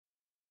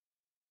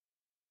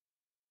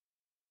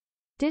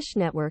Dish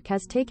Network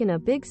has taken a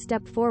big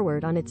step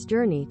forward on its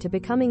journey to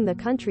becoming the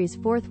country's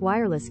fourth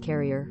wireless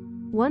carrier,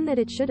 one that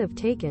it should have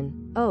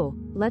taken,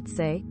 let's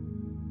say,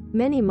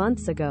 many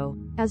months ago.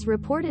 As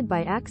reported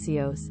by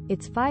Axios,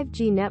 its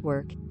 5G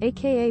network,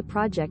 aka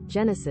Project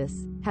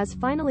Genesis, has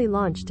finally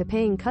launched to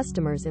paying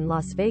customers in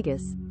Las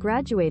Vegas,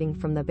 graduating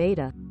from the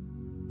beta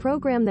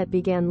program that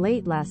began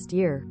late last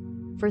year.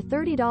 For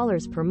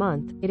 $30 per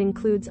month, it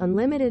includes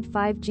unlimited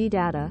 5G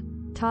data,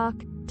 talk,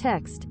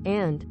 text,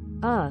 and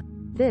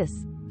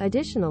this.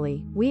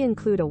 Additionally, we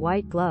include a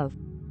white glove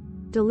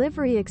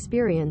delivery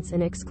experience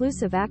and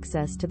exclusive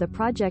access to the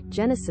Project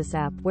Genesis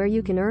app where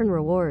you can earn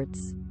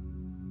rewards.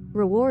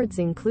 Rewards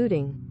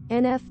including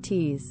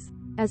NFTs.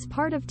 As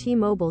part of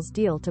T-Mobile's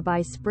deal to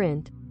buy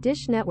Sprint,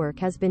 Dish Network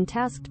has been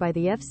tasked by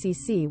the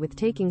FCC with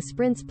taking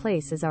Sprint's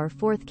place as our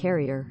fourth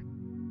carrier.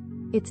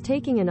 It's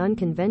taking an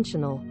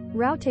unconventional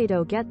route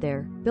to get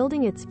there,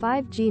 building its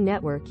 5G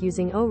network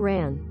using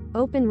O-RAN,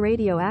 Open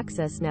Radio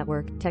Access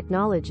Network,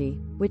 technology,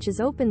 which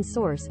is open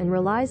source and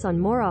relies on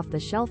more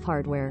off-the-shelf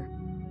hardware,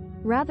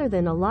 rather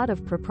than a lot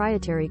of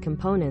proprietary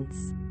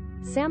components.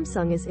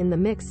 Samsung is in the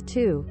mix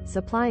too,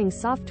 supplying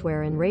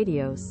software and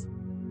radios.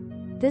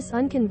 This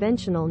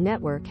unconventional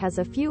network has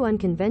a few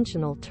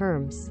unconventional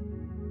terms.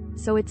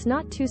 So it's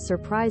not too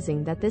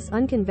surprising that this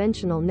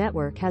unconventional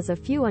network has a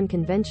few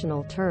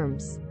unconventional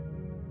terms.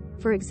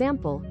 For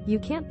example, you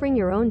can't bring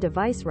your own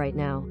device right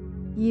now.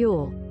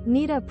 You'll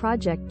need a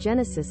Project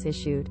Genesis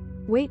issued,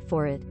 wait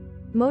for it,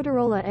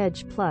 Motorola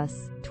Edge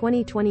Plus,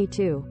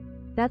 2022.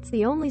 That's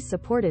the only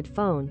supported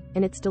phone,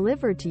 and it's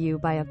delivered to you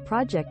by a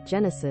Project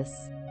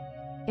Genesis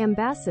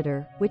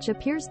ambassador, which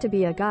appears to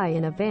be a guy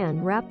in a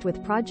van wrapped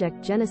with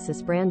Project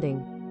Genesis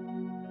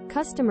branding.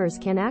 Customers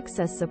can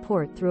access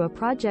support through a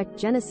Project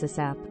Genesis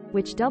app,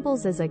 which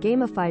doubles as a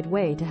gamified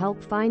way to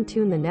help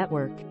fine-tune the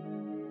network.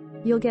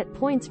 You'll get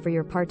points for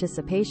your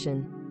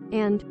participation.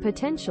 And,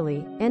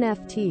 potentially,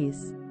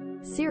 NFTs.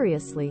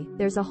 Seriously,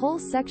 there's a whole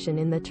section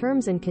in the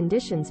Terms and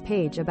Conditions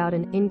page about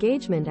an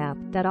engagement app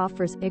that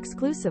offers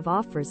exclusive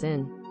offers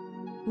in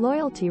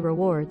loyalty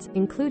rewards,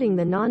 including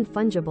the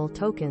non-fungible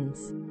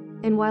tokens.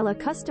 And while a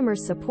customer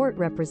support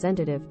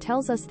representative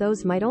tells us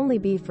those might only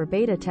be for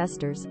beta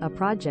testers, a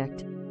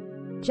Project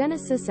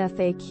Genesis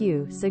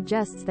FAQ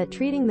suggests that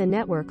treating the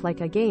network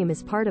like a game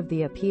is part of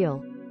the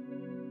appeal.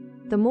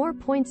 The more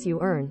points you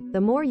earn,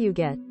 the more you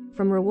get,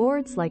 from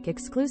rewards like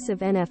exclusive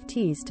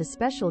NFTs to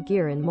special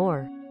gear and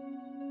more.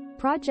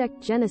 Project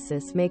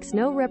Genesis makes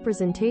no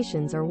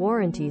representations or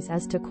warranties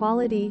as to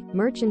quality,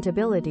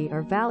 merchantability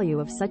or value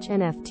of such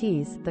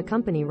NFTs, the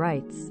company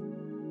writes.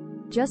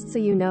 Just so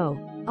you know.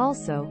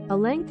 Also, a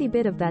lengthy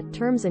bit of that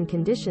Terms and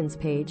Conditions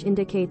page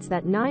indicates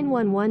that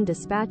 911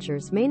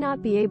 dispatchers may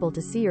not be able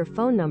to see your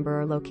phone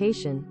number or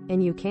location,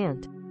 and you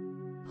can't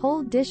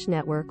hold Dish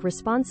Network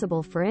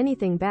responsible for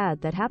anything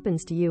bad that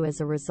happens to you as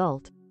a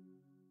result.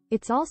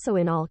 It's also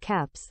in all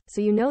caps,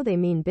 so you know they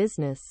mean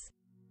business.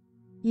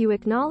 You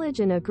acknowledge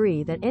and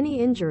agree that any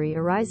injury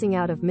arising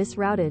out of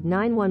misrouted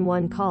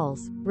 911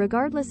 calls,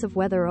 regardless of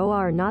whether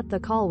or not the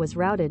call was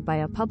routed by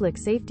a public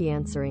safety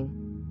answering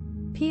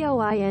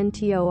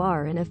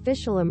POINTOR, an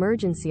official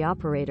emergency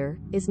operator,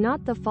 is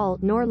not the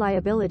fault nor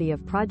liability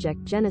of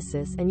Project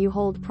Genesis, and you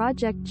hold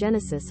Project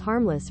Genesis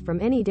harmless from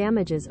any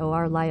damages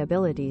or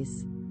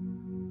liabilities.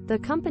 The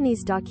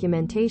company's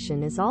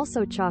documentation is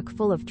also chock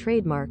full of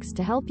trademarks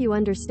to help you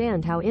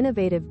understand how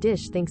innovative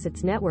Dish thinks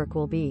its network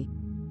will be.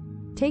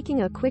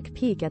 Taking a quick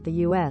peek at the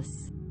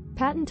U.S.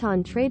 Patent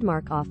and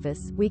Trademark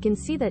Office, we can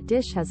see that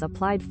Dish has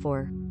applied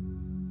for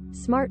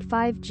Smart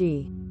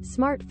 5G,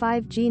 Smart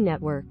 5G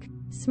Network,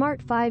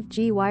 Smart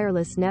 5G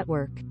Wireless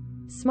Network,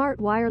 Smart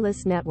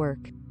Wireless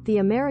Network, the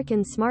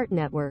American Smart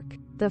Network,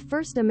 the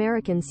first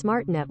American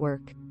Smart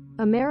Network,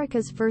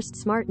 America's first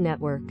Smart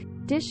Network.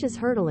 Dish is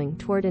hurtling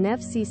toward an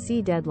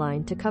FCC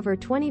deadline to cover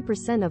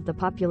 20% of the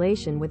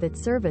population with its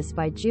service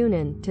by June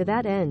and, to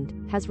that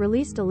end, has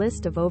released a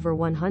list of over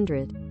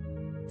 100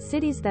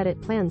 cities that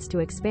it plans to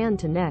expand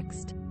to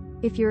next.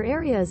 If your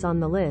area is on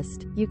the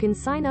list, you can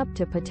sign up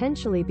to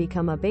potentially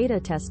become a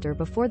beta tester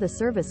before the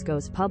service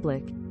goes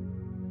public.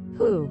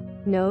 Who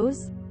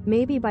knows?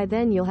 Maybe by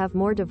then you'll have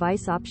more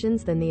device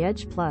options than the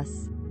Edge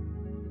Plus.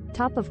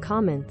 Top of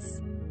comments.